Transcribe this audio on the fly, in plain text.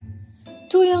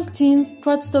two young teens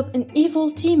try to stop an evil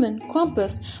demon,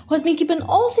 Krampus, who has been keeping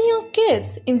all the young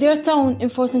kids in their town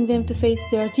and forcing them to face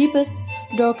their deepest,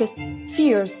 darkest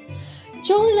fears.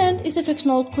 Jollyland is a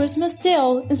fictional Christmas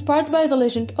tale inspired by the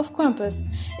legend of Krampus.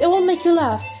 It will make you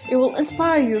laugh, it will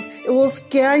inspire you, it will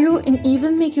scare you and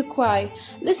even make you cry.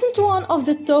 Listen to one of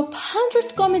the top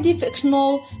 100 comedy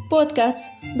fictional podcasts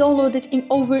downloaded in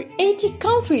over 80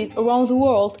 countries around the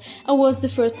world and was the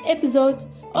first episode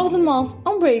of the month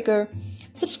on Breaker.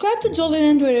 Subscribe to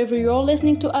Jollyland wherever you're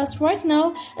listening to us right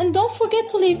now, and don't forget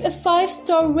to leave a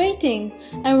 5-star rating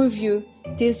and review.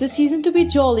 Tis the season to be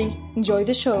jolly. Enjoy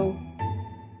the show.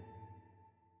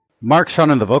 Mark,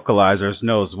 Sean, and the Vocalizers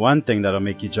knows one thing that'll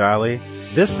make you jolly.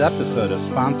 This episode is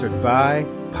sponsored by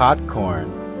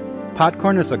Podcorn.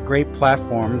 Podcorn is a great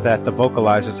platform that the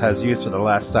Vocalizers has used for the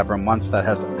last several months that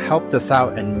has helped us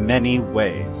out in many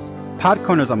ways.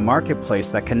 Podcorn is a marketplace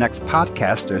that connects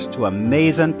podcasters to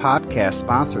amazing podcast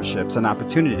sponsorships and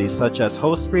opportunities such as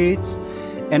host reads,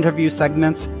 interview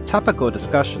segments, topical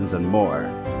discussions, and more.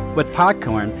 With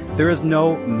Podcorn, there is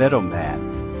no middleman.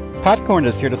 Podcorn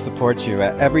is here to support you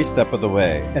at every step of the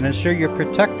way and ensure you're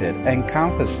protected and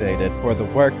compensated for the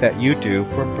work that you do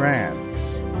for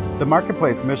brands. The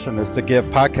marketplace mission is to give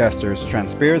podcasters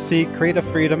transparency, creative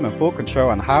freedom, and full control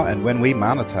on how and when we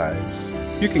monetize.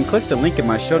 You can click the link in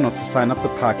my show notes to sign up to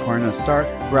Podcorn and start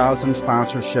browsing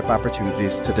sponsorship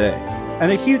opportunities today.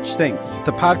 And a huge thanks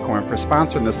to Podcorn for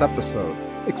sponsoring this episode.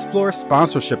 Explore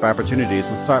sponsorship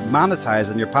opportunities and start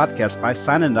monetizing your podcast by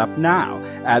signing up now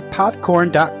at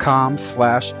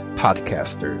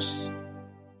podcorn.com/podcasters.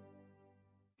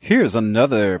 Here's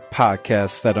another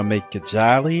podcast that'll make you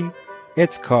jolly.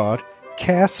 It's called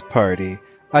Cast Party,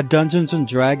 a Dungeons &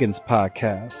 Dragons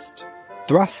podcast.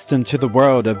 Thrust into the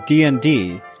world of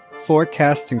D&D, 4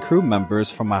 cast and crew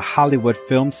members from a Hollywood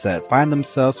film set find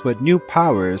themselves with new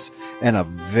powers in a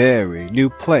very new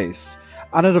place.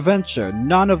 On an adventure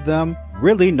none of them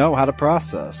really know how to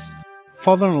process.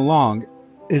 Following along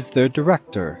is their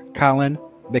director, Colin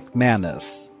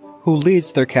McManus, who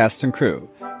leads their cast and crew,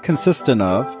 consisting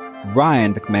of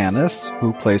Ryan McManus,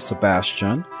 who plays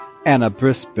Sebastian, Anna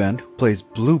Brisbane, who plays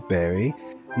Blueberry,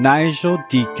 Nigel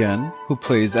Deacon, who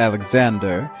plays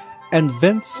Alexander, and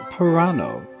Vince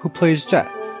Pirano, who plays Jet,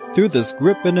 through this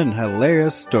gripping and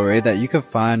hilarious story that you can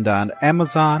find on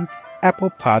Amazon,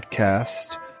 Apple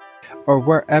Podcasts, or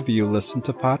wherever you listen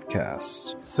to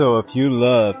podcasts. So if you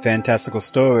love fantastical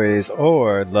stories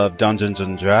or love Dungeons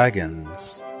 &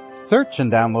 Dragons, search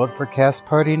and download for Cast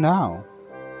Party now.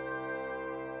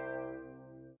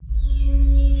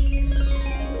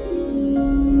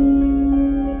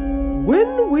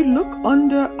 When we look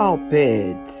under our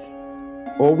beds,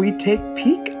 or we take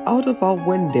peek out of our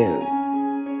window,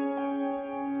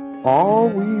 are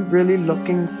we really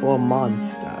looking for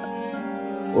monsters?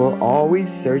 Or are we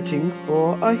searching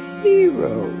for a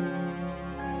hero?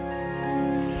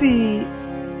 See,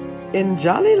 in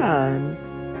Jollyland,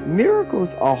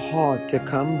 miracles are hard to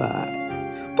come by.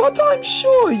 But I'm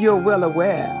sure you're well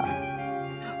aware.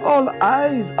 All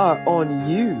eyes are on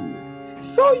you,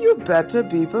 so you better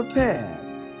be prepared.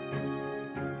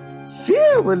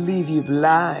 Fear will leave you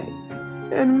blind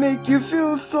and make you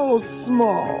feel so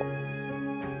small.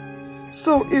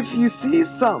 So if you see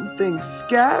something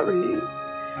scary,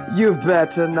 you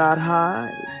better not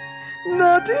hide.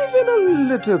 Not even a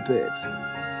little bit.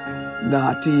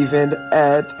 Not even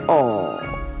at all.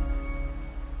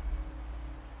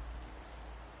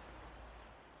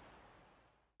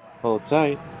 Hold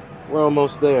tight. We're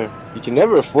almost there. You can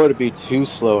never afford to be too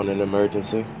slow in an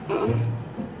emergency.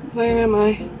 Where am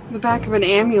I? The back of an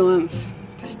ambulance.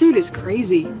 This dude is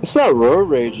crazy. It's not road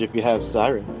rage if you have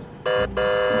sirens.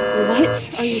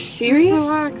 What? Are you serious? Just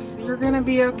relax. You're gonna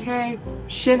be okay.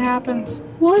 Shit happens.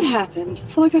 What happened? I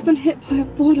feel like I've been hit by a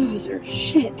bulldozer.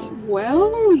 Shit.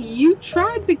 Well, you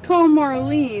tried to call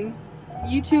Marlene.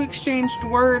 You two exchanged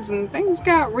words and things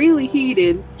got really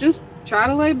heated. Just try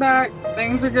to lay back.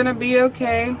 Things are gonna be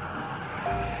okay.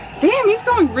 Damn, he's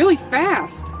going really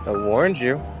fast. I warned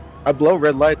you. I blow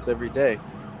red lights every day.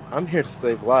 I'm here to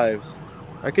save lives.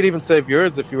 I could even save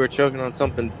yours if you were choking on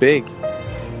something big.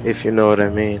 If you know what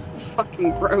I mean.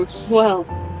 Fucking gross. Well,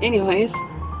 anyways,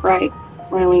 right,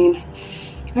 Marlene.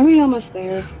 Are we almost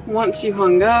there? Once you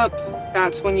hung up,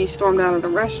 that's when you stormed out of the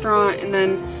restaurant, and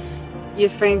then you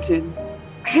fainted.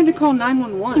 I had to call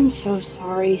 911. I'm so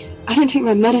sorry. I didn't take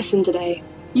my medicine today.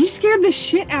 You scared the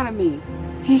shit out of me.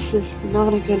 This is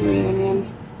not a good reunion.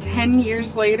 10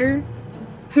 years later?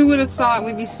 Who would have thought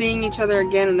we'd be seeing each other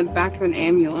again in the back of an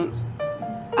ambulance?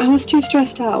 I was too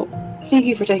stressed out. Thank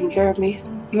you for taking care of me.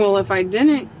 Well, if I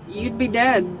didn't, you'd be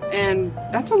dead. And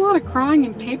that's a lot of crying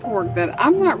and paperwork that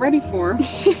I'm not ready for.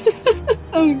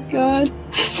 Oh, God.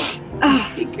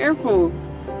 Be careful.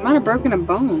 Might have broken a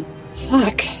bone.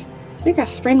 Fuck. I think I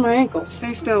sprained my ankle.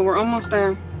 Stay still, we're almost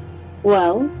there.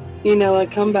 Well, you know a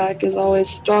comeback is always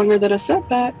stronger than a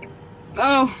setback.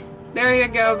 Oh, there you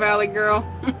go, Valley Girl.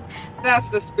 That's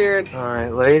the spirit.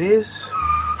 Alright, ladies.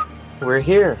 We're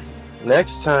here.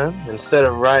 Next time, instead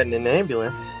of riding an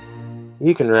ambulance,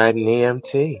 you can ride an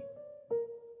EMT.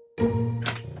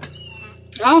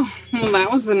 Oh, well,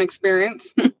 that was an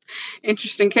experience.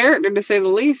 Interesting character, to say the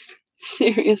least.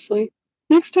 Seriously.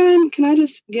 Next time, can I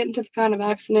just get into the kind of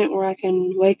accident where I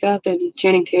can wake up and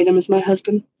Channing Tatum is my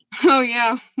husband? Oh,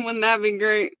 yeah. Wouldn't that be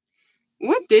great?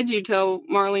 What did you tell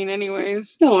Marlene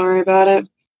anyways? Don't worry about it.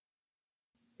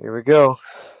 Here we go.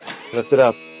 Lift it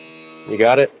up. You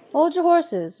got it? Hold your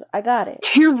horses. I got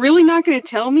it. You're really not going to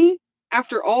tell me?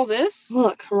 After all this?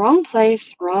 Look, wrong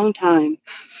place, wrong time.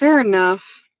 Fair enough.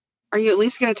 Are you at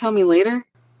least going to tell me later?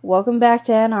 Welcome back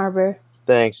to Ann Arbor.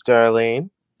 Thanks, Darlene.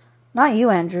 Not you,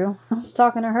 Andrew. I was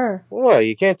talking to her. What,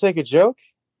 you can't take a joke?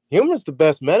 Humor's the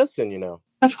best medicine, you know.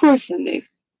 Of course, Cindy.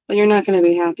 But you're not going to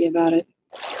be happy about it.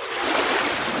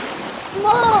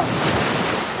 Mom!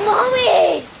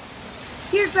 Mommy!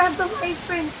 Here, grab the life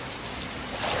ring.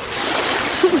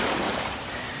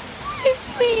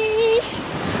 Please!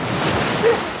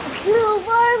 No,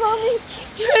 bye, Mommy!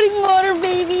 Treading water,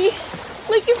 baby.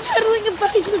 Like you're pedaling a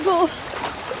bicycle.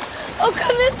 I'll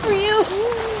come in for you.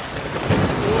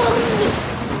 Mommy!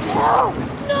 Help!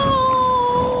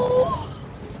 No!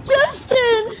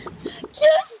 Justin!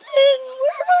 Justin,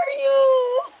 where are you?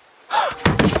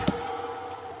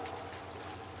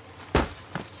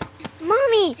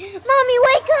 Mommy! Mommy,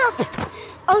 wake up!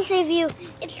 I'll save you.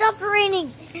 It stopped raining.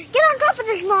 Get on top of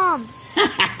this, Mom!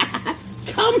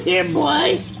 Come here,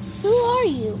 boy. Who are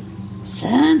you?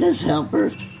 Santa's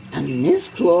helper, and Miss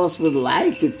Claus would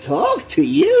like to talk to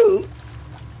you.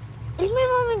 Is my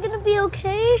mommy gonna be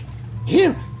okay?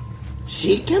 Here,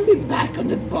 she can be back on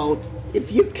the boat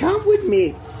if you come with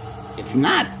me. If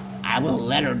not, I will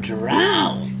let her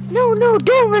drown. No,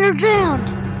 don't let her drown.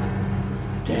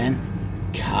 Then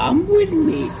come with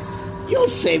me. You'll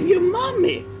save your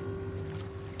mommy.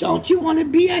 Don't you want to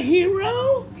be a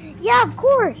hero? Yeah, of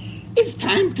course. It's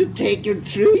time to take her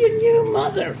through your new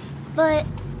mother. But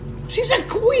She's a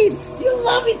queen. You'll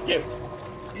love it there.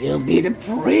 You'll be the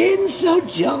prince of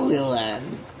Jollyland.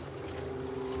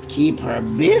 Keep her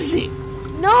busy.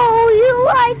 no, you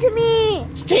lied to me.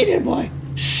 Stay there, boy.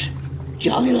 Shh.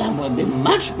 Jollyland will be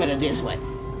much better this way.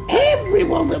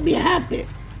 Everyone will be happy.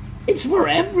 It's for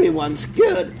everyone's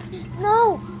good.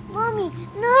 No, Mommy,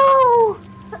 no.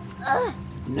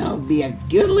 Now be a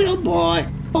good little boy.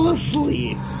 Fall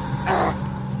asleep.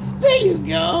 There you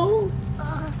go.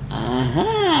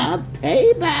 Aha,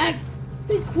 payback.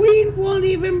 The queen won't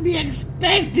even be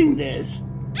expecting this.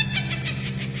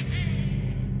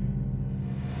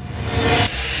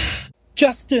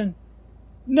 Justin!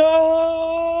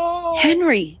 No!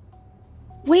 Henry!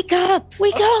 Wake up!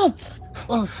 Wake up!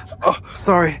 Oh,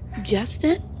 sorry.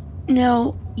 Justin?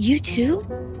 Now, you too?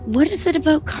 What is it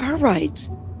about car rides?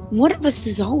 One of us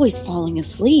is always falling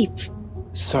asleep.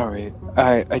 Sorry,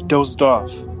 I dozed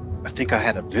off. I think I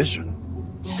had a vision.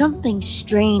 Something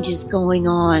strange is going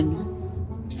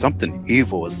on. Something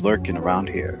evil is lurking around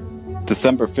here.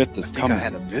 December 5th is coming. I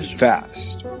had a vision.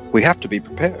 Fast. We have to be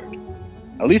prepared.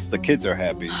 At least the kids are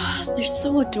happy. They're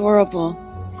so adorable.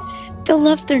 They'll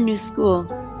love their new school.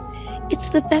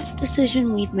 It's the best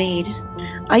decision we've made.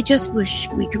 I just wish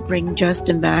we could bring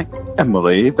Justin back.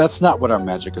 Emily, that's not what our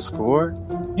magic is for.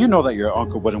 You know that your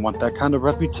uncle wouldn't want that kind of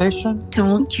reputation.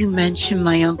 Don't you mention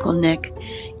my Uncle Nick.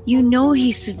 You know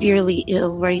he's severely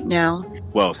ill right now.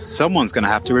 Well, someone's gonna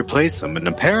have to replace him, and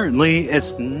apparently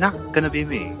it's not gonna be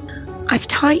me. I've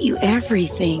taught you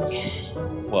everything.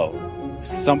 Well,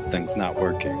 something's not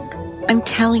working. I'm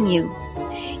telling you,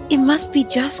 it must be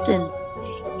Justin.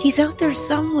 He's out there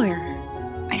somewhere.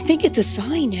 I think it's a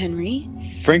sign, Henry.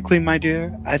 Frankly, my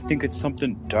dear, I think it's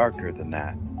something darker than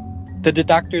that. Did the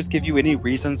doctors give you any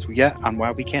reasons yet on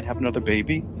why we can't have another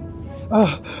baby?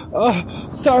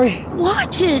 Sorry.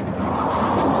 Watch it!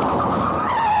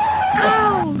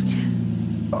 Ouch!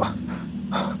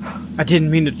 I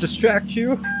didn't mean to distract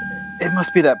you. It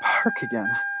must be that bark again.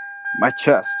 My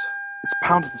chest. It's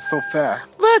pounding so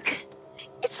fast. Look!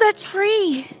 It's that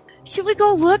tree! Should we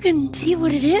go look and see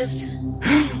what it is?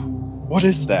 What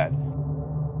is that?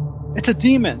 It's a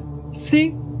demon.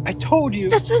 See? I told you.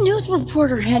 That's a news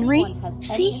reporter, Henry.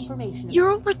 See?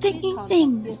 You're overthinking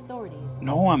things.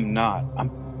 No, I'm not.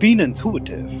 I'm being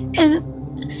intuitive.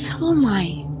 And so am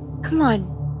I. Come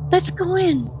on, let's go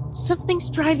in. Something's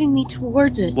driving me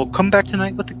towards it. We'll come back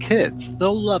tonight with the kids.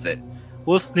 They'll love it.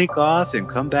 We'll sneak off and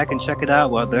come back and check it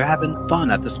out while they're having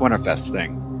fun at this Winterfest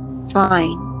thing.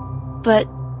 Fine. But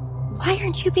why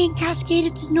aren't you being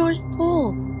cascaded to North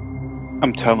Pole?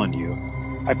 I'm telling you,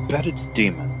 I bet it's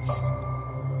demons.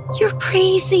 You're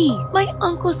crazy! My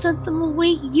uncle sent them away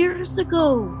years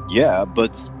ago. Yeah,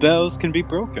 but spells can be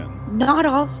broken. Not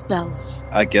all spells.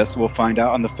 I guess we'll find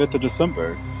out on the 5th of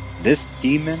December. This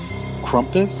demon,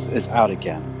 Krampus, is out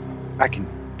again. I can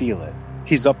feel it.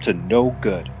 He's up to no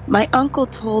good. My uncle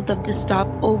told them to stop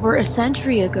over a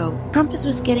century ago. Krampus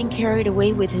was getting carried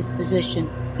away with his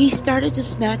position. He started to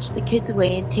snatch the kids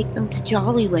away and take them to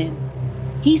Jollyland.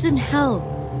 He's in hell.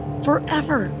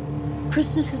 Forever.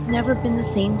 Christmas has never been the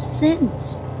same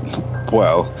since.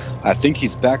 Well, I think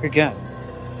he's back again.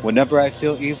 Whenever I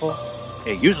feel evil,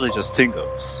 it usually just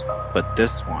tingles. But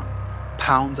this one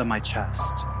pounds on my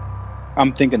chest.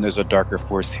 I'm thinking there's a darker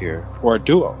force here, or a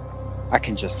duo. I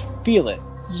can just feel it.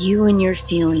 You and your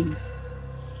feelings.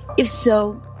 If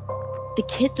so, the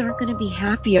kids aren't going to be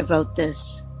happy about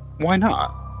this. Why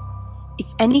not? If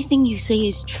anything you say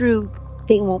is true,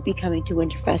 they won't be coming to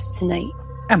Winterfest tonight.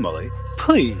 Emily,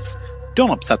 please,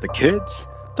 don't upset the kids.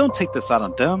 Don't take this out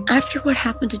on them. After what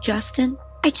happened to Justin,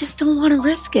 I just don't want to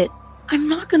risk it. I'm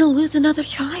not going to lose another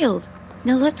child.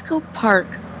 Now let's go park,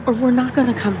 or we're not going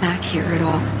to come back here at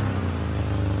all.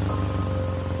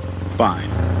 Fine.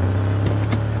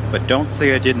 But don't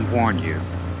say I didn't warn you.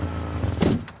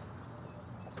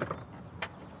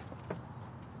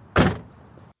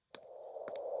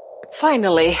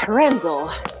 Finally,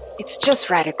 Randall. It's just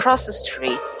right across the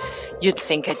street. You'd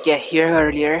think I'd get here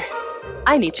earlier.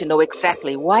 I need to know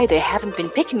exactly why they haven't been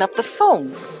picking up the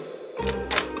phone.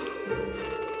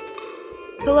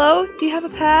 Hello? Do you have a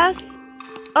pass?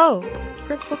 Oh,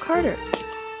 Principal Carter.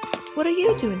 What are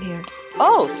you doing here?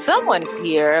 Oh, someone's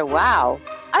here. Wow.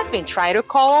 I've been trying to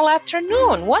call all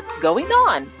afternoon. What's going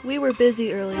on? We were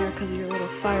busy earlier because of your little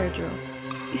fire drill.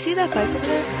 You see that bike over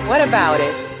there? What about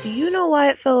it? Do you know why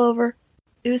it fell over?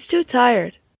 It was too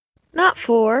tired. Not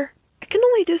 4. I can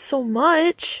only do so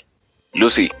much.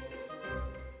 Lucy,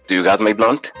 do you got my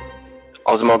blunt?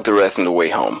 I'll smoke the rest on the way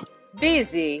home.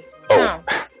 Busy. Oh.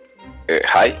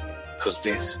 Hi. Who's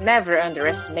this? Never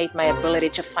underestimate my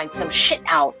ability to find some shit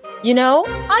out. You know,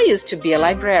 I used to be a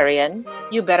librarian.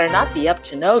 You better not be up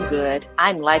to no good.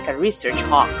 I'm like a research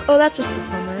hawk. Oh, that's just the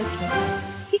plumber. It's nothing.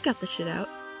 He got the shit out.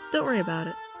 Don't worry about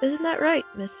it. Isn't that right,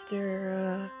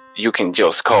 Mr. You can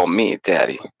just call me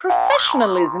Daddy.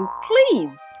 Professionalism,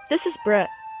 please. This is Brett.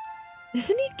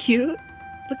 Isn't he cute?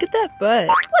 Look at that butt.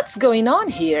 What's going on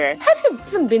here? Have you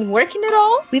even been working at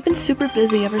all? We've been super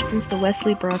busy ever since the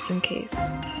Wesley Bronson case.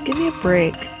 Give me a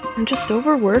break. I'm just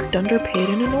overworked, underpaid,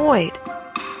 and annoyed.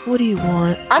 What do you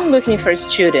want? I'm looking for a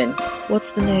student.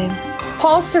 What's the name?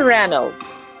 Paul Serrano.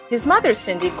 His mother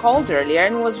Cindy called earlier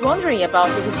and was wondering about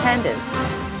his attendance.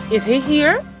 Is he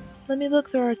here? Let me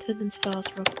look through our attendance files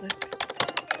real quick.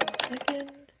 1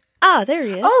 second. Ah, there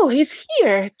he is. Oh, he's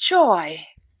here. Joy.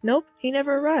 Nope, he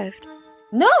never arrived.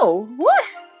 No? What?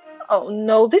 Oh,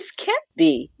 no, this can't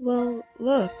be. Well,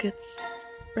 look, it's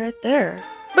right there.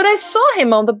 But I saw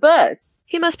him on the bus.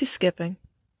 He must be skipping.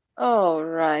 Oh,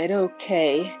 right,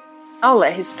 okay. I'll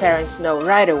let his parents know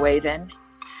right away then.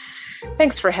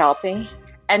 Thanks for helping.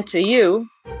 And to you,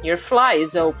 your fly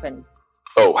is open.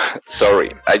 Oh,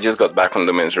 sorry. I just got back from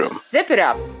the men's room. Zip it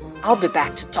up. I'll be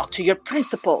back to talk to your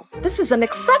principal. This is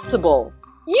unacceptable.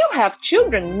 You have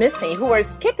children missing who are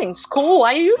skipping school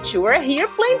while you two are here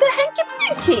playing the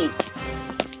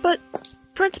hanky-panky. But,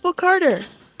 Principal Carter.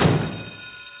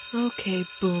 Okay,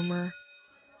 boomer.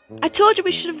 I told you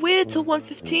we should have waited till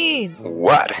 1:15.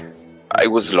 What? I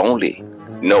was lonely.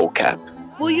 No, Cap.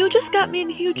 Well, you just got me in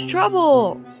huge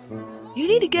trouble. You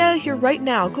need to get out of here right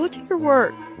now. Go do your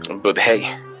work. But hey,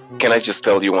 can I just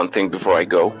tell you one thing before I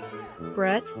go?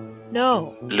 Brett?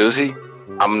 No. Lucy,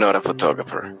 I'm not a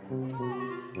photographer.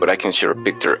 But I can share a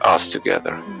picture of us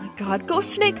together. Oh my god, go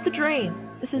snake the drain.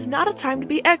 This is not a time to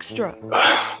be extra.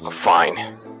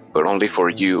 Fine. But only for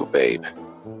you, babe.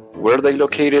 Where are they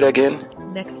located again?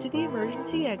 Next to the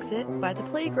emergency exit by the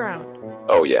playground.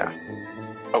 Oh yeah.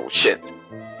 Oh shit.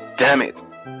 Damn it.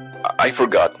 I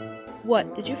forgot.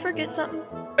 What, did you forget something?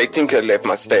 I think I left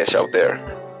my stash out there.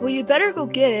 Well, you better go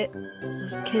get it.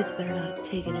 Those kids better not have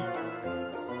taken it.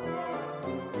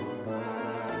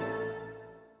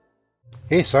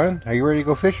 Hey son, are you ready to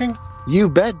go fishing? You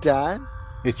bet, Dad.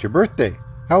 It's your birthday.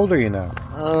 How old are you now?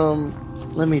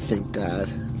 Let me think, Dad.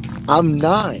 I'm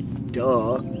 9.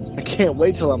 Duh. I can't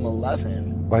wait till I'm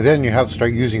 11. By then you have to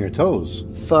start using your toes.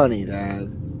 Funny, Dad.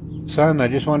 Son, I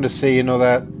just wanted to say,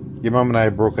 that your mom and I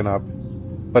have broken up.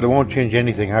 But it won't change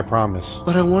anything, I promise.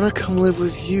 But I want to come live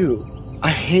with you. I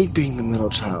hate being the middle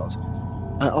child.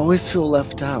 I always feel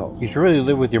left out. You should really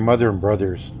live with your mother and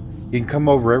brothers. You can come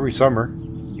over every summer.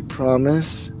 You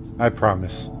promise? I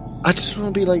promise. I just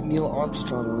want to be like Neil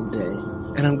Armstrong one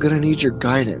day, and I'm gonna need your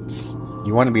guidance.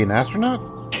 You want to be an astronaut?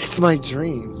 It's my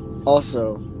dream.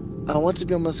 Also, I want to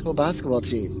be on my school basketball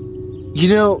team. You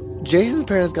know, Jason's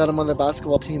parents got him on the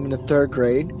basketball team in the 3rd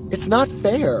grade. It's not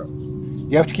fair.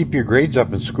 You have to keep your grades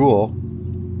up in school.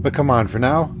 But come on, for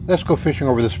now, let's go fishing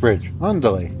over this bridge.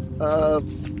 Andale.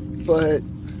 But...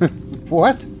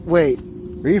 What? Wait.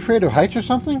 Are you afraid of heights or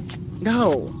something?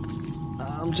 No.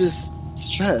 I'm just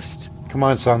stressed. Come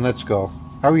on, son, let's go.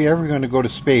 How are you ever going to go to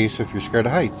space if you're scared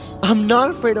of heights? I'm not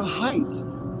afraid of heights.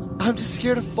 I'm just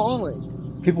scared of falling.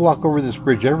 People walk over this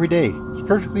bridge every day. It's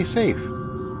perfectly safe.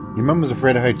 Your mom was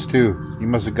afraid of heights, too. You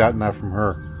must have gotten that from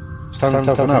her. It's time to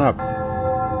toughen up.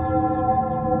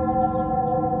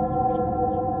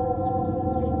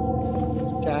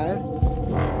 Dad?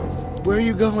 Where are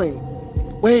you going?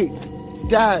 Wait,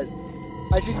 Dad.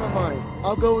 I changed my mind.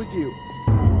 I'll go with you.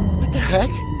 What the heck?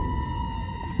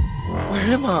 Where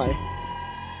am I?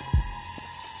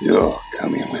 You're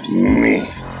coming with me.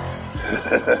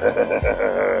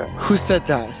 Who said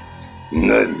that?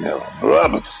 No,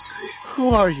 Robert Steve. Who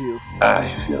are you? I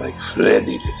feel like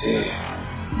Freddy today.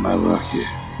 My work here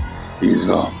is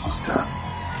almost done.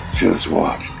 Just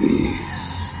watch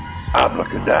these.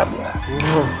 Abracadabra.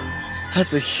 Whoa,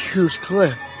 that's a huge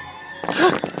cliff.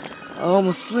 I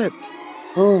almost slipped.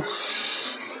 Oh.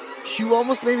 You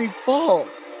almost made me fall.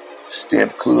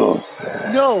 Step closer.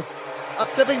 No, I'm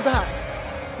stepping back.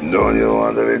 Don't you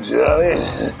want to be jolly?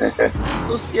 I'm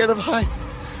so scared of heights.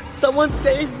 Someone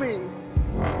save me.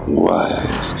 Why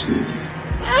are you screaming?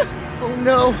 Oh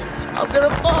no, I'm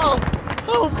gonna fall.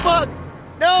 Oh fuck,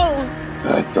 no.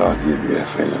 I thought you'd be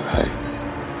afraid of heights.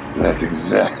 That's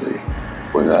exactly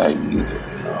what I needed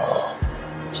to know.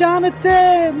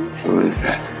 Jonathan! Who is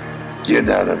that? Get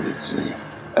out of this dream.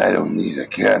 I don't need a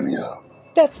cameo.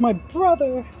 That's my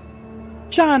brother.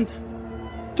 John,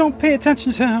 don't pay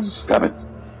attention to him. Stop it.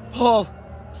 Paul,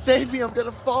 save me, I'm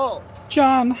gonna fall.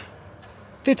 John,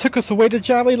 they took us away to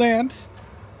Jollyland.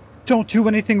 Don't do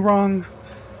anything wrong.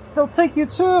 They'll take you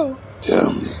too.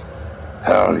 Tell me,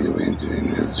 how are you entering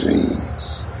his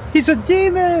dreams? He's a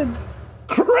demon!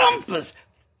 Krampus!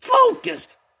 Focus!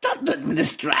 Don't let me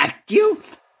distract you!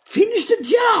 Finish the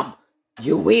job!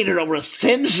 You waited over a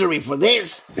century for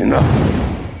this! Enough!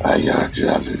 I got a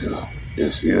job to do.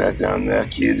 You see that down there,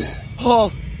 kid?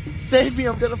 Paul, save me,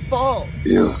 I'm gonna fall!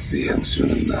 You'll see him soon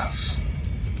enough.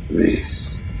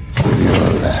 This is your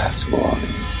last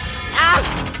warning. Ah!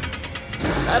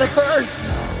 That hurt!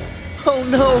 Oh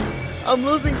no, I'm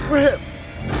losing grip!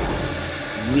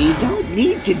 We don't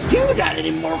need to do that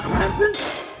anymore,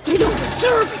 Krampus! They don't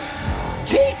deserve it!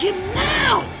 Take him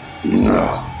now!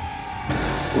 No.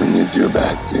 When you do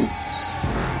bad things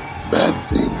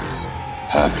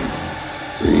happen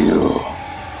to you.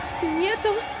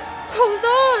 Nieto, hold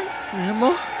on!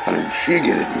 Grandma? How did she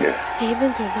get in here?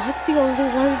 Demons are not the only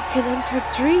one who can enter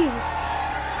dreams.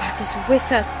 God is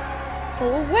with us. Go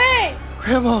away!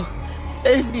 Grandma,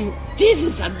 save me! This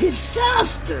is a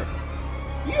disaster!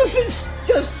 You should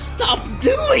just stop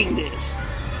doing this!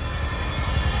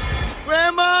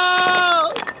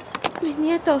 Grandma! Mi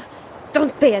nieto,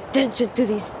 don't pay attention to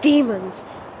these demons.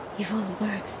 Evil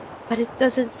lurks, but it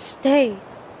doesn't stay.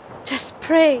 Just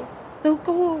pray. They'll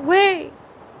go away.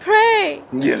 Pray!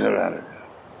 Get her out of here.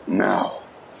 Now.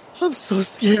 I'm so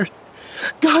scared.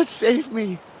 God save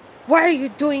me. Why are you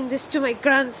doing this to my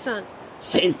grandson?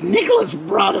 St. Nicholas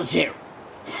brought us here.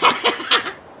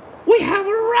 We have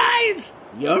arrived!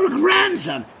 Your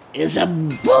grandson is a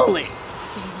bully!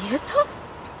 Mi nieto?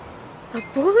 A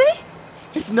bully?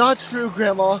 It's not true,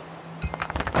 Grandma.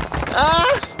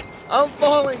 Ah! I'm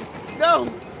falling. No!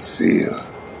 See you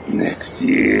next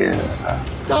year.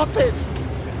 Stop it!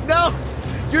 No!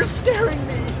 You're scaring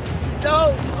me!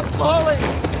 No! I'm falling!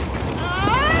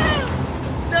 Ah!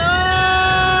 No!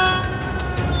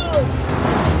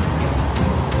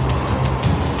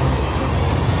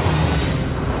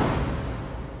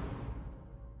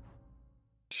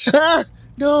 Ah!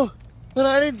 No! But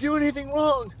I didn't do anything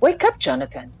wrong! Wake up,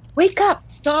 Jonathan. Wake up!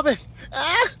 Stop it!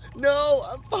 Ah! No!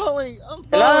 I'm falling! I'm falling!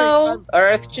 Hello?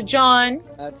 Earth to John.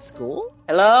 At school?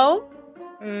 Hello?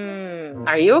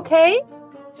 Are you okay?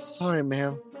 Sorry,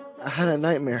 ma'am. I had a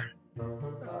nightmare.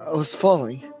 I was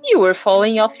falling. You were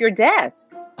falling off your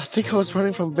desk. I think I was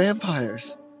running from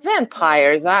vampires.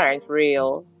 Vampires aren't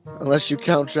real. Unless you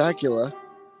count Dracula.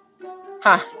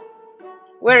 Huh.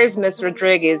 Where is Miss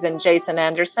Rodriguez and Jason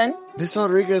Anderson? Miss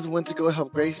Rodriguez went to go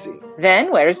help Gracie.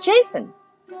 Then where is Jason?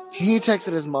 He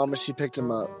texted his mom and she picked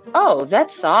him up. Oh,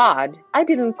 that's odd. I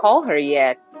didn't call her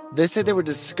yet. They said they were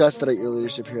disgusted at your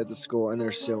leadership here at the school and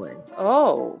they're suing.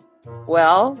 Oh,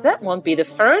 well, that won't be the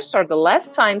first or the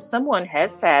last time someone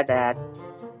has said that.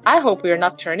 I hope we're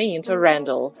not turning into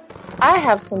Randall. I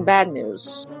have some bad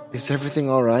news. Is everything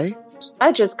all right?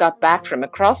 I just got back from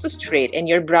across the street and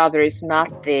your brother is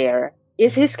not there.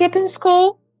 Is he skipping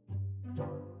school?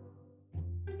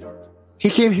 He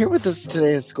came here with us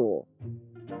today at school.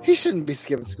 He shouldn't be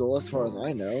skipping school as far as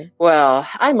I know. Well,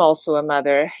 I'm also a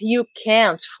mother. You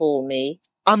can't fool me.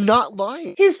 I'm not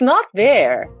lying. He's not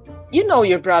there. You know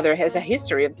your brother has a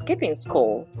history of skipping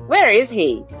school. Where is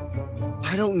he?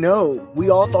 I don't know. We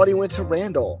all thought he went to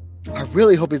Randall. I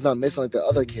really hope he's not missing like the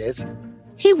other kids.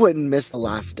 He wouldn't miss the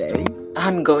last day.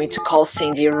 I'm going to call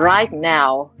Cindy right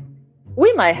now.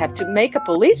 We might have to make a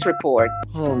police report.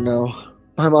 Oh no.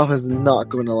 My mom is not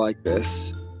going to like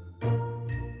this.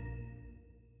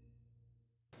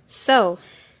 So,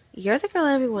 you're the girl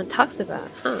everyone talks about,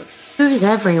 huh? Who's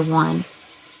everyone?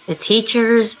 The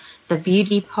teachers, the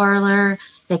beauty parlor,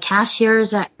 the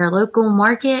cashiers at your local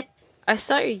market? I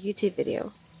saw your YouTube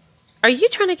video. Are you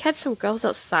trying to catch some girls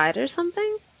outside or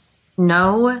something?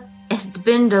 No, it's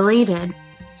been deleted.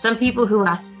 Some people who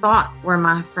I thought were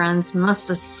my friends must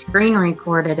have screen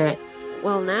recorded it.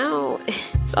 Well, now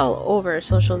it's all over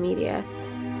social media.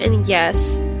 And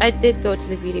yes, I did go to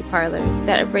the beauty parlor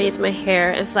that raised my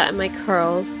hair and flattened my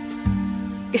curls.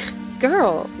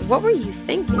 Girl, what were you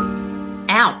thinking?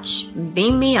 Ouch.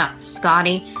 Beam me up,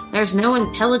 Scotty. There's no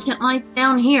intelligent life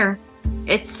down here.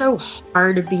 It's so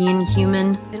hard being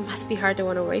human. It must be hard to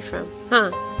run away from, huh?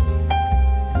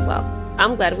 Well,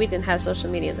 I'm glad we didn't have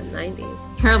social media in the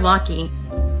 90s. You're lucky.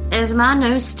 Is my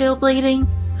nose still bleeding?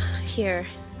 Here,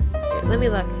 let me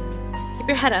look. Keep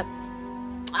your head up.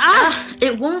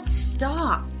 It won't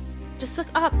stop. Just look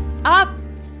up. Up!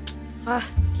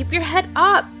 Keep your head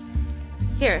up.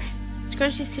 Here,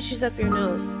 scrunch these tissues up your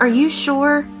nose. Are you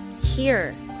sure?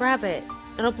 Here, grab it.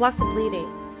 It'll block the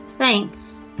bleeding.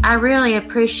 Thanks. I really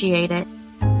appreciate it.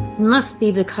 It must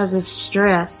be because of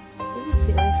stress. You must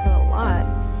be going through a lot.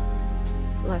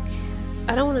 Look,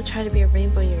 I don't want to try to be a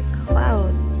rainbow in your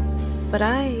cloud, but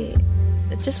I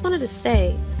just wanted to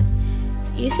say,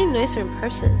 you seem nicer in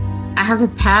person. I have a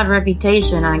bad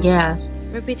reputation, I guess.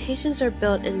 Reputations are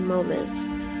built in moments,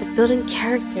 but building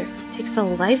character takes a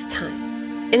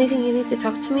lifetime. Anything you need to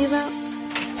talk to me about?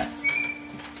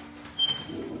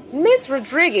 Miss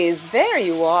Rodriguez, there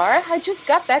you are. I just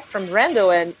got back from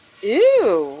Randall and...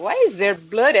 Ew, why is there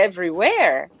blood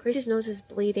everywhere? Gracie's nose is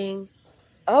bleeding.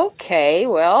 Okay,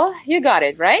 well, you got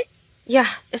it, right? Yeah,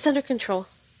 it's under control.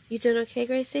 You doing okay,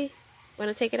 Gracie? Want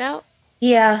to take it out?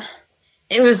 Yeah,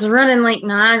 it was running like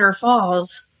Niagara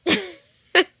Falls.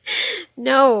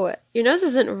 No, your nose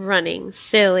isn't running,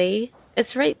 silly.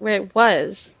 It's right where it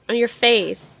was, on your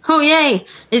face. Oh, yay,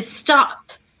 it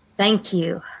stopped. Thank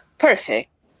you. Perfect.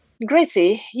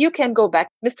 Gracie, you can go back.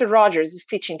 Mr. Rogers is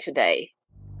teaching today.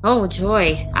 Oh,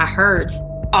 joy, I heard.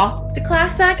 Off to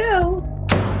class I go.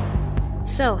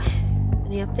 So,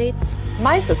 any updates?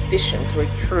 My suspicions were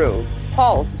true.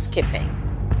 Paul's skipping.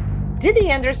 Did the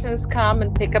Andersons come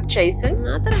and pick up Jason?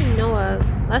 Not that I know of.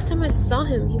 Last time I saw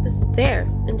him, he was there,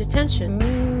 in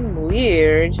detention.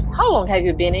 Weird. How long have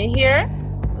you been in here?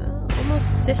 Well,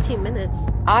 almost 15 minutes.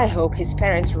 I hope his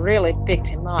parents really picked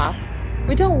him up.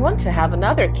 We don't want to have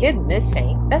another kid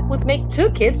missing. That would make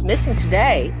 2 kids missing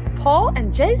today. Paul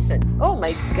and Jason. Oh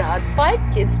my god,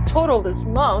 5 kids total this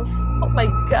month. Oh my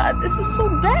god, this is so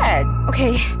bad.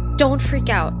 Okay, don't freak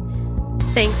out.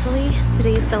 Thankfully,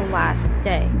 today is the last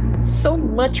day. So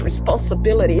much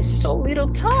responsibility, so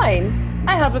little time.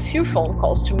 I have a few phone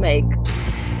calls to make.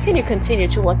 Can you continue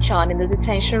to watch on in the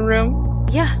detention room?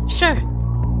 Yeah, sure.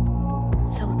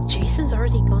 So Jason's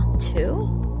already gone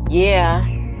too? Yeah,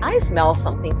 I smell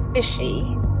something fishy.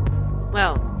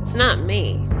 Well, it's not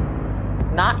me.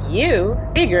 Not you,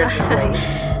 figuratively.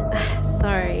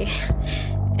 Sorry.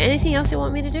 Anything else you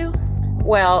want me to do?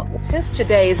 Well, since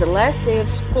today is the last day of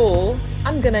school,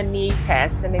 I'm gonna need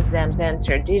tests and exams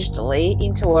entered digitally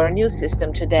into our new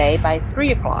system today by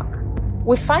 3 o'clock.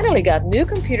 We finally got new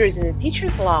computers in the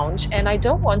teacher's lounge, and I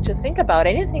don't want to think about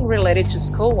anything related to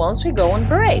school once we go on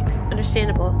break.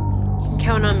 Understandable. You can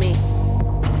count on me.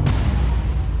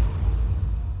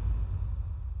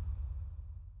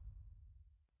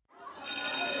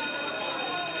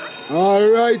 All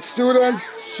right, students,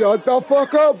 shut the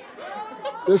fuck up.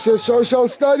 This is social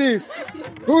studies.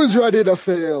 Who's ready to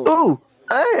fail? Ooh,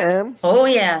 I am. Oh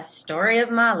yeah, story of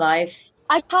my life.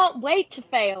 I can't wait to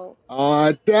fail.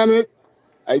 Aw, damn it.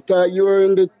 I thought you were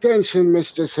in detention,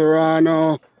 Mr.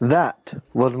 Serrano. That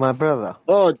was my brother.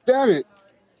 Oh, damn it.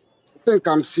 I think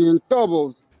I'm seeing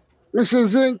doubles. Mrs.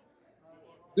 Zink,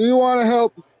 do you want to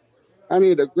help? I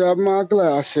need to grab my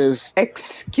glasses.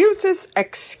 Excuses,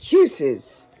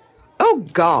 excuses. Oh,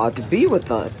 God, be with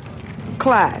us.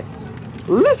 Class,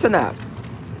 listen up.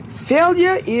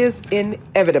 Failure is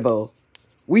inevitable.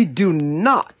 We do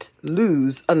not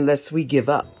lose unless we give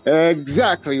up.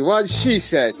 Exactly what she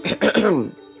said.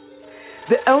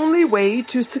 The only way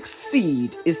to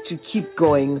succeed is to keep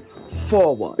going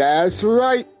forward. That's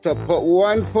right, to put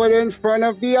one foot in front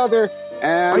of the other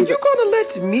and... Are you gonna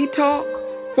let me talk?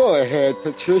 Go ahead,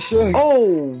 Patricia.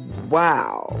 Oh,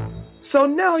 wow. So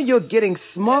now you're getting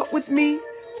smart with me,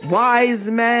 wise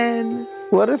man?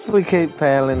 What if we keep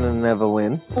failing and never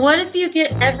win? What if you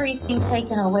get everything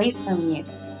taken away from you?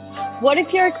 What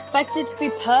if you're expected to be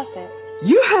perfect?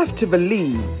 You have to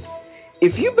believe.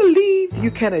 If you believe,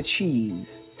 you can achieve.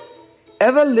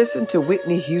 Ever listen to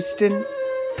Whitney Houston,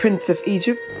 Prince of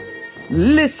Egypt?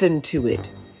 Listen to it.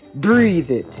 Breathe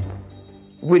it.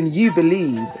 When you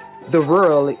believe, the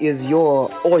world is your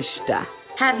oyster.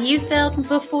 Have you failed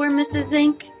before, Mrs.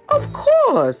 Zink? Of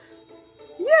course.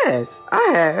 Yes, I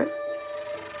have.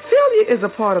 Failure is a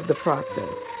part of the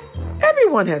process.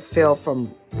 Everyone has failed,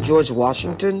 from George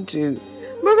Washington to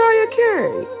Mariah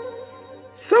Carey.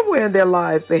 Somewhere in their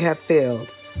lives they have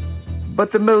failed.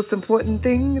 But the most important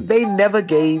thing, they never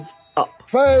gave up.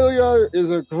 Failure is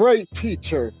a great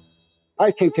teacher.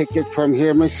 I can take it from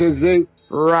here, Mrs. Zink.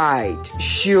 Right,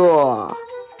 sure.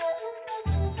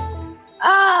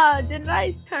 The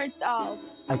lights turned off.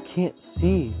 I can't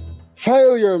see.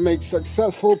 Failure makes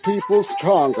successful people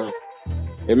stronger.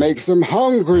 It makes them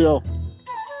hungrier.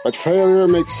 But failure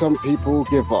makes some people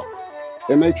give up.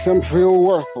 It makes them feel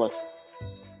worthless.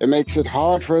 It makes it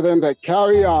hard for them to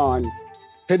carry on.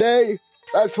 Today,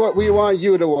 that's what we want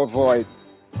you to avoid.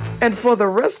 And for the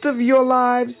rest of your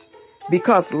lives,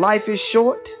 because life is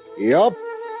short? Yup.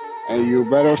 And you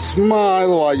better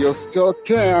smile while you still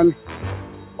can.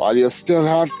 While you still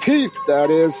have teeth, that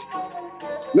is.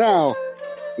 Now,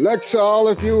 next to all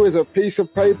of you is a piece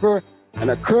of paper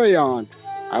and a crayon.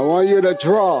 I want you to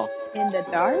draw. In the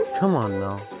dark? Come on,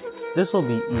 Mel. This'll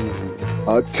be easy.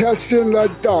 A test in the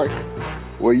dark.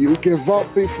 Will you give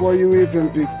up before you even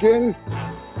begin?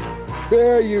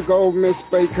 There you go, Miss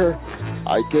Baker.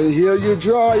 I can hear you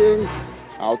drawing.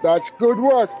 Now that's good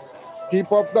work.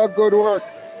 Keep up the good work.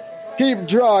 Keep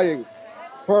drawing.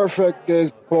 Perfect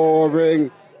is boring.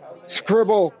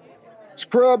 Scribble.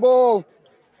 Scribble.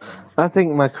 I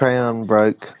think my crayon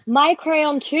broke. My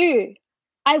crayon too.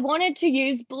 I wanted to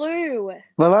use blue.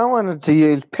 Well, I wanted to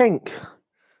use pink,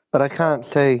 but I can't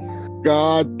see.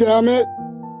 God damn it.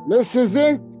 Mrs.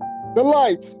 Zink, the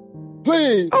lights,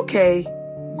 please. Okay,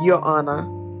 Your Honor.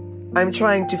 I'm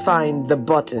trying to find the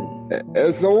button.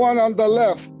 It's the one on the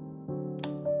left.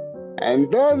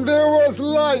 And then there was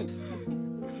light.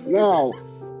 Now,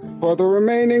 for the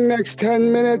remaining next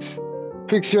 10 minutes,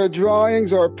 fix your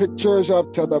drawings or pictures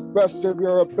up to the best of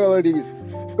your abilities.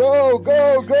 Go,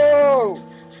 go, go!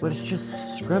 But it's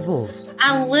just scribbles.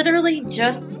 I literally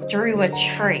just drew a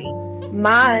tree.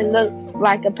 Mine looks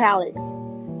like a palace.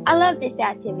 I love this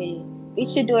activity. We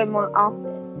should do it more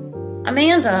often.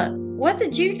 Amanda, what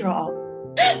did you draw?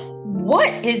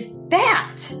 What is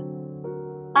that?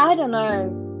 I don't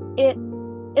know.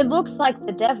 It looks like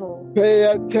the devil. Pay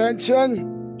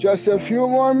attention. Just a few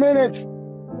more minutes.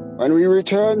 When we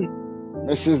return,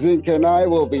 Mrs. Zink and I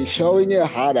will be showing you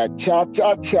how to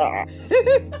cha-cha-cha.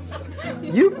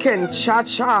 You can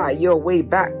cha-cha your way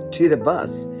back to the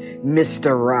bus,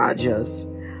 Mr. Rogers.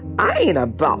 I ain't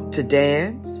about to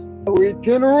dance. We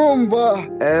can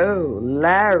Roomba. Oh,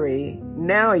 Larry,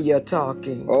 now you're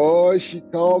talking. Oh, she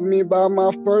called me by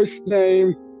my first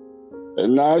name.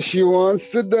 And now she wants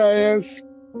to dance.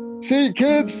 See,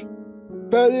 kids,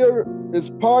 failure is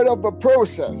part of the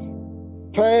process.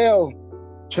 Fail.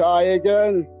 Try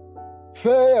again.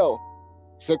 Fail.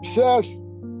 Success.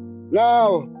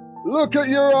 Now, look at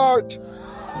your art.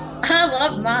 I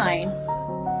love mine.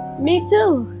 Me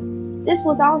too. This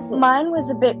was awesome. Mine was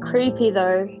a bit creepy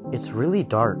though. It's really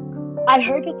dark. I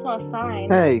hope it's not a sign.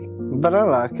 Hey, but I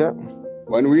like it.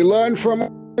 When we learn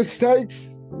from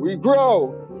mistakes, we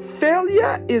grow.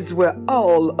 Failure is where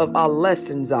all of our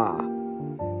lessons are.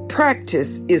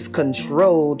 Practice is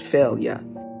controlled failure.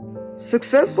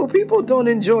 Successful people don't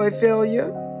enjoy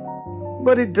failure,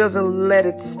 but it doesn't let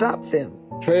it stop them.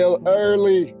 Fail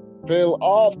early, fail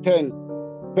often,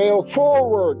 fail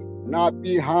forward, not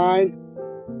behind.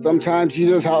 Sometimes you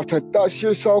just have to dust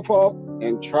yourself off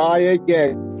and try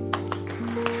again.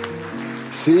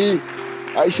 See,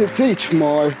 I should teach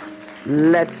more.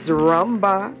 Let's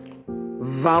rumba.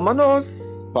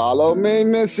 Vámonos. Follow me,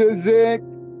 Mrs. Zink.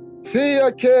 See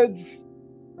ya, kids.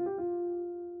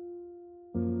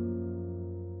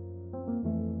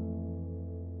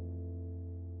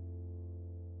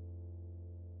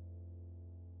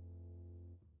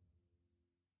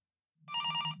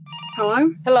 Hello?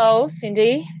 Hello,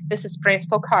 Cindy. This is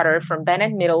Principal Carter from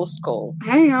Bennett Middle School.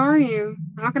 Hey, how are you?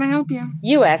 How can I help you?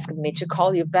 You asked me to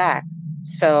call you back.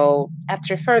 So,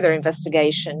 after further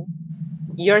investigation,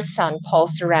 your son, Paul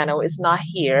Serrano, is not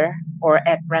here or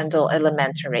at Randall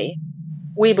Elementary.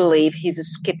 We believe he's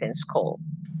skipping school.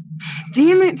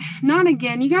 Damn it, not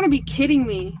again. You gotta be kidding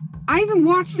me. I even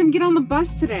watched him get on the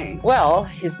bus today. Well,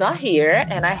 he's not here,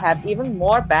 and I have even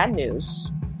more bad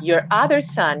news. Your other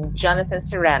son, Jonathan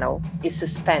Serrano, is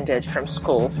suspended from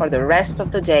school for the rest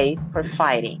of the day for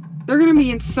fighting. They're gonna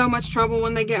be in so much trouble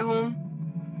when they get home.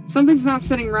 Something's not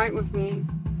sitting right with me.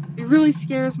 It really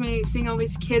scares me seeing all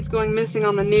these kids going missing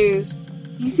on the news.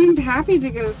 He seemed happy to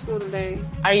go to school today.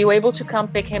 Are you able to come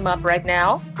pick him up right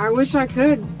now? I wish I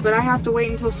could, but I have to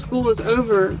wait until school is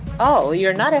over. Oh,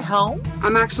 you're not at home?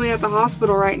 I'm actually at the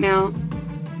hospital right now.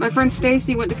 My friend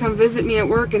Stacy went to come visit me at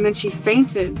work and then she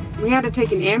fainted. We had to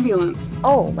take an ambulance.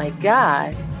 Oh my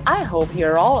God. I hope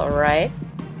you're all alright.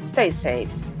 Stay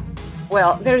safe.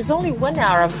 Well, there's only 1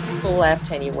 hour of school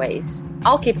left anyways.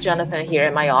 I'll keep Jonathan here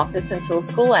in my office until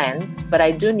school ends, but I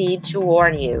do need to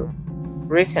warn you.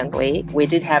 Recently, we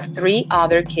did have 3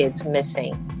 other kids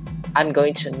missing. I'm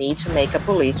going to need to make a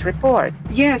police report.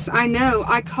 Yes, I know.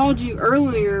 I called you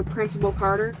earlier, Principal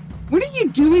Carter. What are you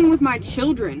doing with my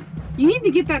children? You need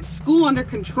to get that school under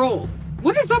control.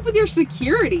 What is up with your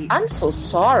security? I'm so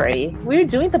sorry. We're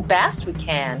doing the best we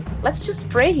can. Let's just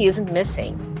pray he isn't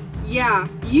missing. Yeah,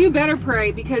 you better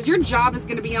pray because your job is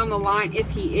going to be on the line if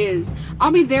he is.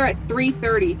 I'll be there at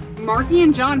 3:30. Marky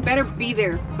and John better be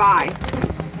there. Bye.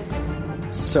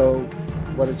 So,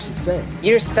 what did she say?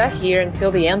 You're stuck here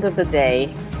until the end of the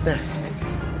day. The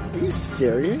heck? Are you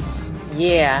serious?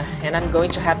 Yeah, and I'm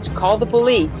going to have to call the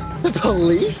police. The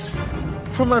police?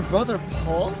 For my brother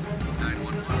Paul?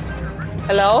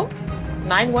 Hello?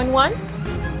 911?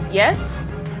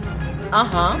 Yes?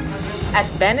 Uh-huh.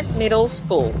 At Bennett Middle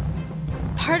School.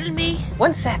 Pardon me?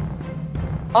 1 sec.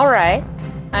 All right.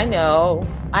 I know.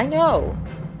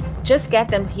 Just get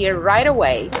them here right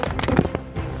away.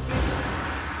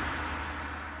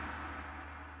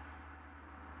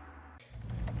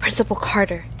 Principal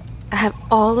Carter, I have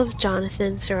all of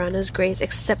Jonathan Serrano's grades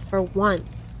except for 1.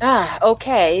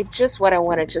 Okay. Just what I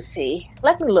wanted to see.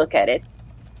 Let me look at it.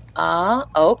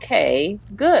 Okay.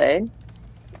 Good.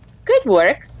 Good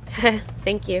work.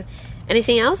 Thank you.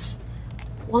 Anything else?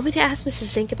 Want me to ask Mrs.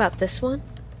 Zink about this one?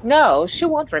 No, she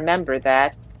won't remember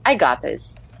that. I got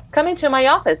this. Come into my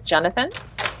office, Jonathan.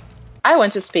 I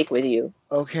want to speak with you.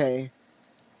 Okay.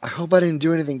 I hope I didn't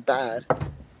do anything bad.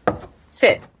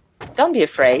 Sit. Don't be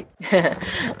afraid.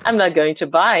 I'm not going to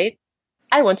bite.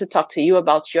 I want to talk to you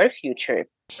about your future.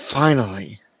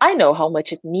 Finally. I know how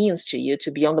much it means to you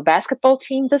to be on the basketball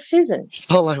team this season. It's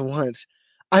all I want.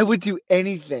 I would do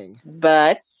anything.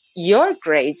 But your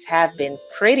grades have been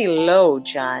pretty low,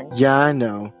 John. Yeah, I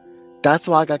know. That's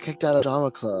why I got kicked out of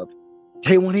drama club.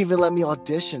 They won't even let me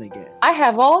audition again. I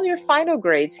have all your final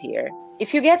grades here.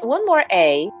 If you get 1 more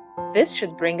A, this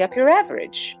should bring up your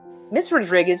average. Miss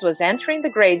Rodriguez was entering the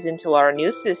grades into our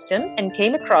new system and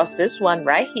came across this one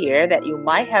right here that you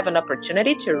might have an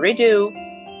opportunity to redo.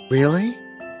 Really?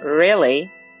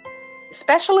 Really.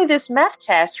 Especially this math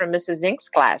test from Mrs. Zink's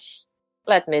class.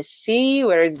 Let me see,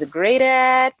 where is the grade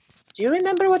at? Do you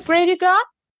remember what grade you got?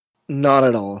 Not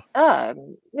at all.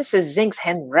 Mrs. Zink's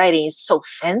handwriting is so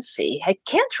fancy. I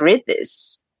can't read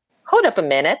this. Hold up a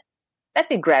minute. Let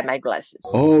me grab my glasses.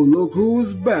 Oh, look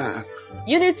who's back.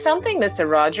 You need something, Mr.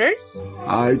 Rogers?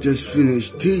 I just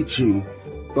finished teaching.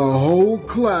 The whole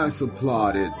class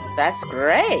applauded. That's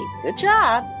great. Good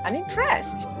job. I'm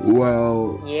impressed.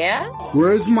 Well... Yeah?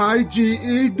 Where's my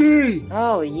GED?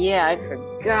 Oh, yeah, I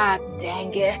forgot.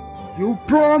 Dang it. You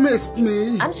promised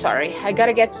me. I'm sorry. I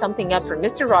gotta get something up for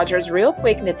Mr. Rogers real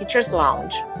quick in the teacher's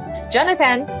lounge.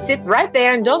 Jonathan, sit right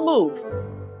there and don't move.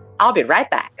 I'll be right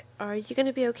back. Are you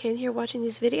gonna be okay in here watching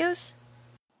these videos?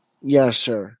 Yeah,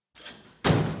 sure.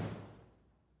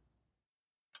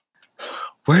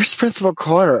 Where's Principal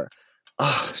Carter?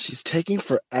 Ugh, she's taking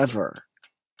forever.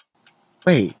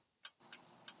 Wait.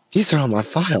 These are all my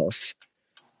files.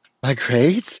 My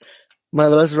grades? My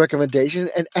letters of recommendation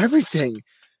and everything.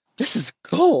 This is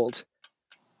gold.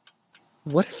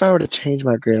 What if I were to change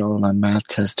my grade on my math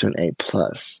test to an A+?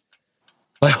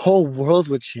 My whole world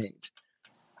would change.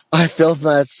 I felt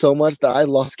mad so much that I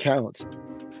lost count.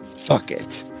 Fuck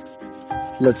it.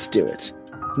 Let's do it.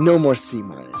 No more C-.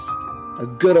 A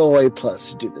good old A+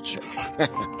 should do the trick.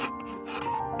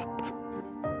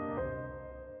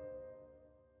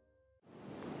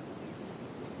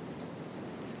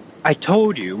 I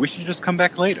told you we should just come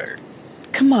back later.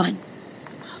 Come on.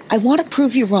 I want to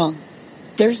prove you wrong.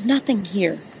 There's nothing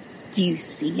here. Do you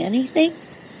see anything?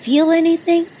 Feel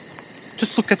anything?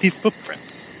 Just look at these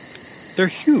footprints. They're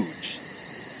huge.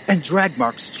 And drag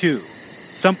marks, too.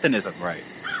 Something isn't right.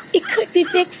 It could be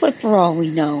Bigfoot for all we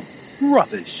know.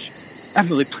 Rubbish.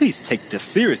 Emily, please take this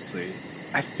seriously.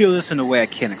 I feel this in a way I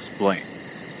can't explain.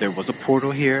 There was a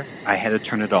portal here. I had to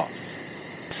turn it off.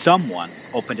 Someone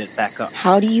opened it back up.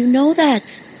 How do you know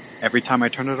that? Every time I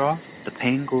turn it off, the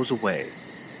pain goes away.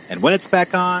 And when it's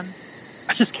back on,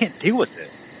 I just can't deal with it.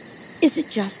 Is it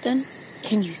Justin?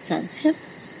 Can you sense him?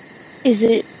 Is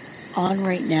it on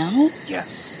right now?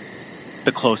 Yes.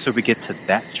 The closer we get to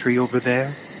that tree over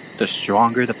there, the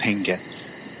stronger the pain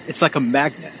gets. It's like a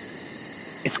magnet.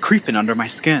 It's creeping under my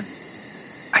skin.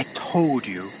 I told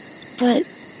you. But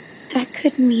that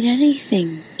could mean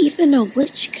anything. Even a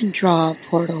witch can draw a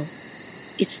portal.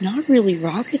 It's not really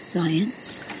rocket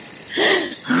science.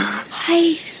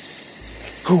 Hi.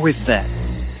 Who is that?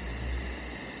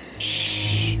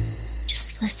 Shh.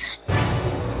 Just listen.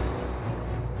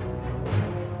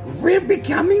 We're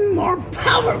becoming more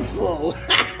powerful.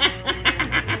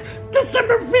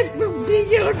 December 5th will be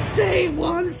your day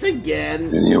once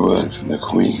again. Any word from the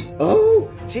Queen? Oh,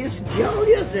 she's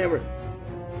jolly as ever.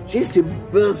 She's too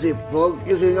busy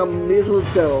focusing on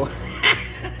mistletoe.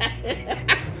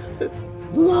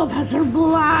 Love has her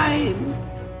blind.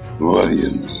 What do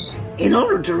you mean? In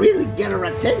order to really get her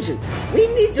attention, we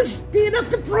need to speed up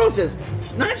the process.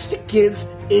 Snatch the kids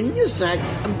in your sack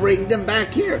and bring them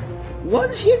back here.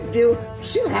 Once you do,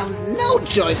 she'll have no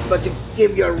choice but to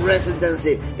give you a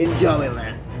residency in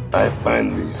Jollyland. I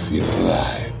finally feel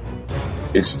alive.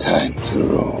 It's time to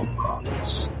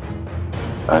romance.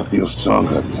 I feel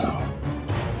stronger now.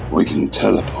 We can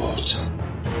teleport.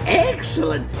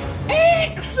 Excellent!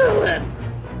 Excellent!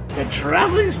 The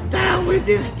traveling style with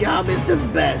this job is the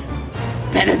best.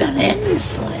 Better than any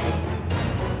sleigh.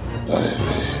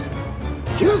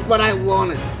 Here's what I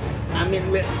wanted. I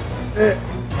mean,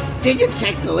 did you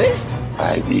check the list?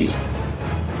 I did.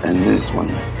 And this one,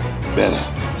 better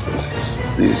than the rest.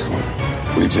 This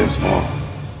one, we just won.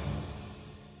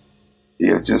 He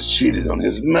has just cheated on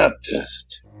his math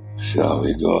test. Shall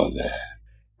we go there?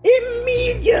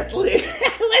 Immediately!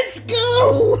 Let's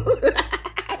go!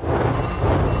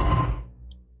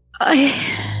 I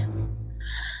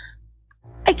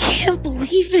can't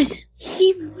believe it.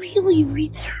 He really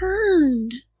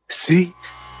returned. See?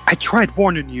 I tried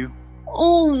warning you.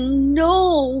 Oh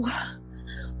no!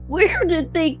 Where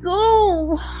did they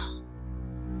go?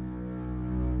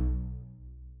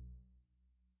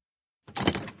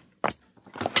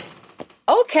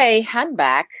 Okay, I'm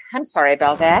back. I'm sorry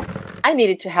about that. I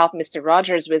needed to help Mr.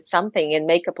 Rogers with something and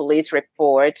make a police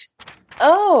report.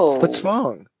 Oh. What's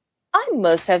wrong? I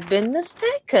must have been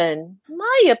mistaken.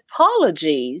 My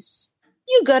apologies.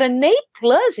 You got an A+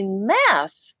 in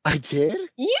math. I did?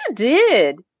 You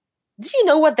did. Do you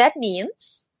know what that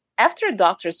means? After a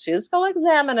doctor's physical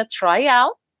exam and a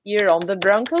tryout, you're on the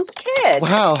Broncos kit.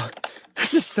 Wow,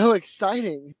 this is so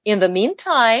exciting. In the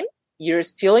meantime, you're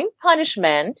still in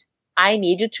punishment. I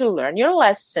need you to learn your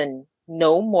lesson.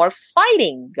 No more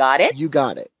fighting. Got it? You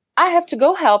got it. I have to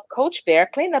go help Coach Bear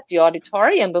clean up the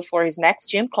auditorium before his next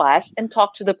gym class and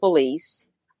talk to the police.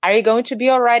 Are you going to be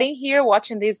all right in here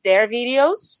watching these DARE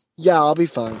videos? Yeah, I'll be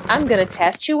fine. I'm going to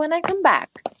test you when I come back.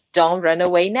 Don't run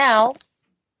away now.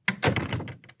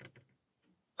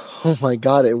 Oh my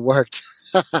god, it worked.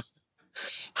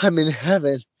 I'm in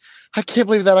heaven. I can't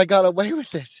believe that I got away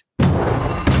with it.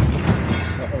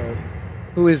 Uh-oh.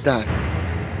 Who is that?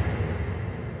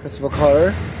 Principal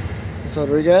Carter? Ms.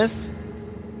 Rodriguez?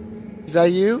 Is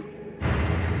that you?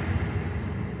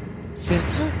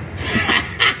 Santa?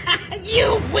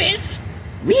 You wish!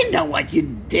 We know what you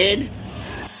did.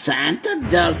 Santa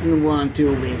doesn't want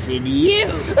to visit you.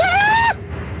 Ah!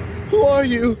 Who are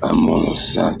you? I'm one of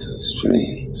Santa's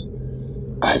friends.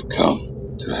 I've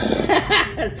come to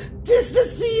help. This is the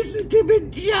season to be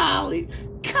jolly.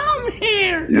 Come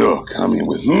here. You're coming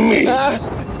with me.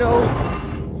 No.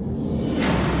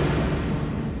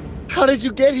 How did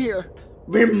you get here?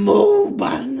 We're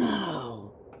mobile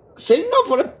now. Signal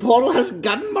for the portal has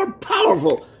gotten more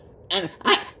powerful. And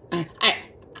I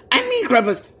mean,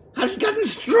 Krampus has gotten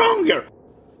stronger.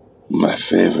 My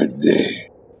favorite day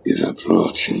is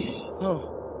approaching.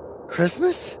 Oh,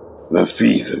 Christmas? The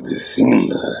 5th of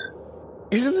December.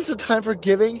 Isn't this a time for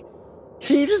giving?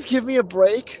 Can you just give me a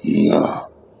break?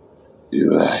 No.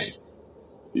 You lied.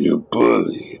 You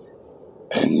bullied.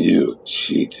 And you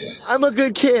cheated. I'm a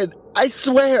good kid. I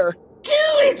swear. Do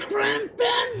it,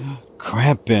 Crampin!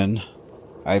 Crampin?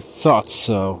 I thought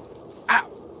so.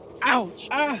 Ouch!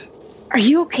 Are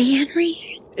you okay,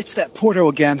 Henry? It's that portal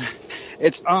again.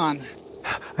 It's on.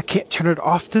 I can't turn it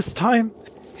off this time.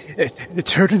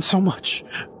 It's hurting so much.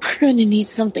 We're gonna need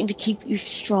something to keep you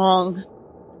strong.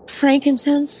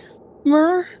 Frankincense,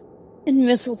 myrrh, and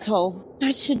mistletoe.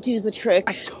 That should do the trick.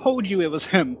 I told you it was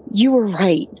him. You were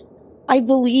right. I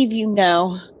believe you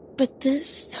now. But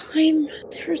this time,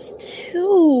 there's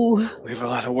two. We have a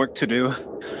lot of work to do.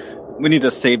 We need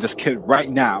to save this kid right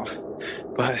now.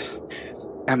 But,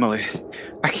 Emily,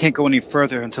 I can't go any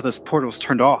further until this portal's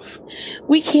turned off.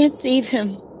 We can't save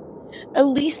him. At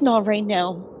least not right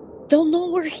now. They'll know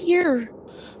we're here.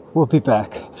 We'll be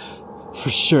back.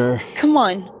 For sure. Come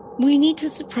on. We need to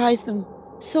surprise them,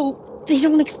 so they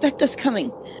don't expect us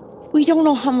coming. We don't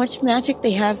know how much magic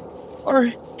they have,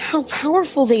 or how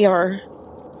powerful they are.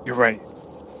 You're right.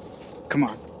 Come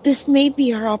on. This may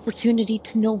be our opportunity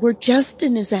to know where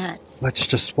Justin is at. Let's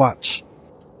just watch.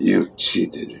 You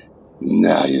cheated.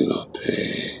 Now you'll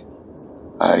pay.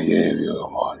 I gave you a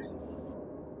warning.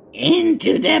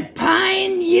 Into the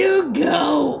pine you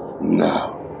go.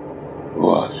 Now,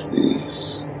 watch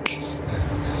these.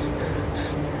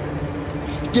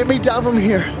 Get me down from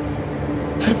here.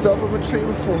 I fell from a tree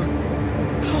before.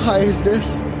 How high is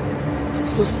this? I'm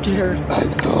so scared. I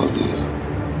told you.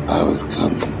 I was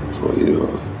coming for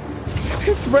you.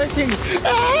 It's breaking.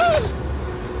 Ah!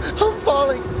 I'm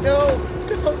falling. No,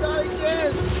 not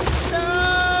again.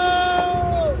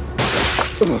 No!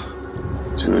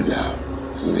 Two down.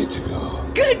 3 to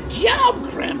go. Good job,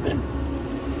 Crampin.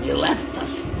 You left a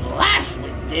splash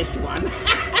with this one.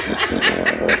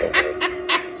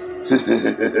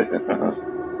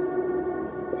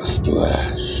 A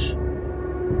splash.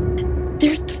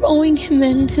 They're throwing him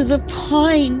into the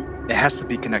pine. It has to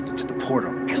be connected to the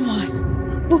portal. Come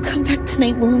on. We'll come back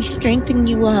tonight when we strengthen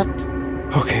you up.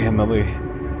 Okay, Emily.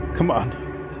 Come on.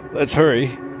 Let's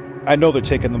hurry. I know they're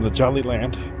taking them to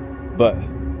Jollyland, but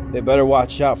they better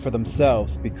watch out for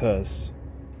themselves because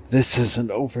this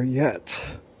isn't over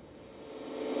yet.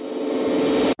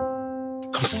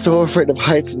 I'm so afraid of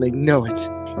heights and they know it.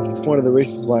 It's one of the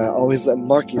reasons why I always let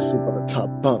Marky sleep on the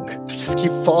top bunk. I just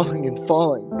keep falling and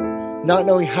falling, not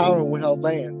knowing how or when I'll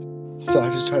land. So I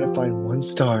just try to find one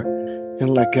star and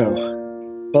let go.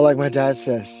 But like my dad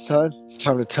says, son, it's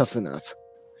time to toughen up.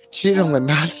 I cheated on my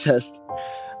math test.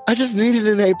 I just needed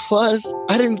an A+.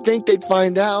 I didn't think they'd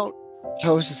find out.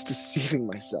 I was just deceiving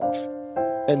myself.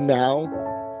 And now,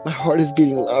 my heart is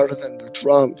beating louder than the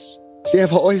drums. See,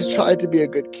 I've always tried to be a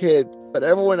good kid, but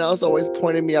everyone else always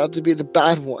pointed me out to be the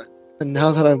bad one. And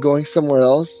now that I'm going somewhere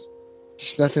else,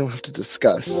 there's nothing left to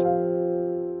discuss.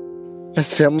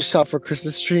 As family shop for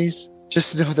Christmas trees,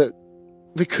 just know that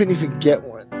we couldn't even get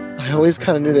one. I always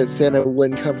kind of knew that Santa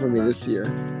wouldn't come for me this year.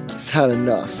 He's had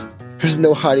enough. There's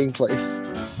no hiding place.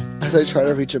 As I try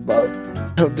to reach above,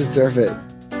 I don't deserve it.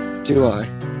 Do I?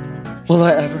 Will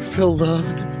I ever feel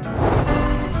loved?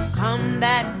 Come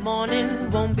that morning,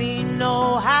 won't be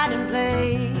no hiding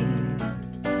place.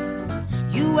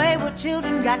 You wayward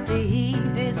children got to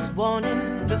heed this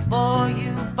warning before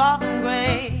you fall from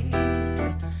grace.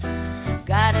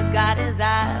 God has got his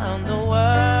eye on the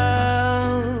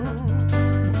world,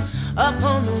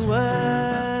 upon the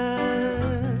world,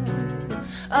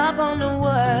 upon the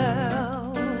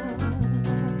world.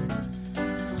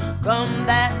 Come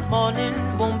that morning,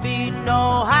 won't be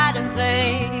no hiding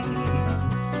place.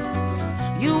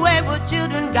 You wayward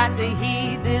children got to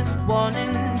heed this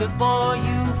warning before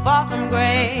you fall from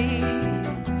grace.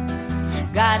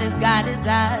 God has got his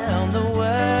eye on the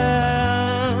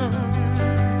world,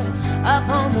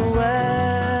 upon the world,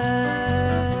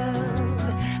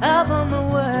 upon the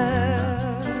world.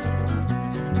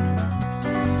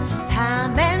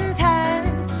 Time and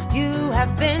time you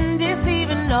have been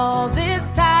deceiving all this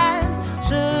time.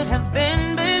 Should have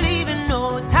been believing,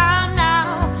 no time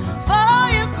now for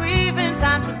your grieving,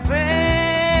 time to pray.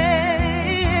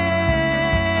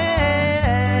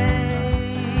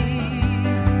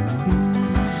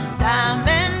 Time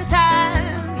and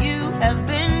time you have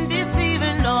been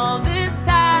deceiving all this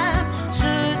time.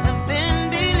 Should have been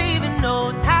believing,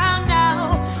 no time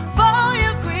now for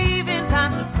your grieving,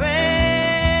 time to pray.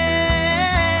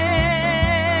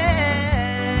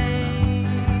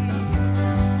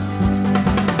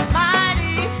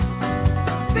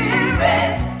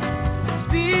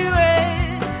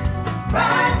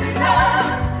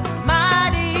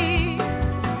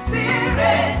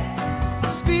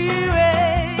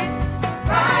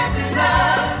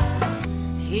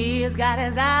 got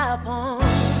his eye upon.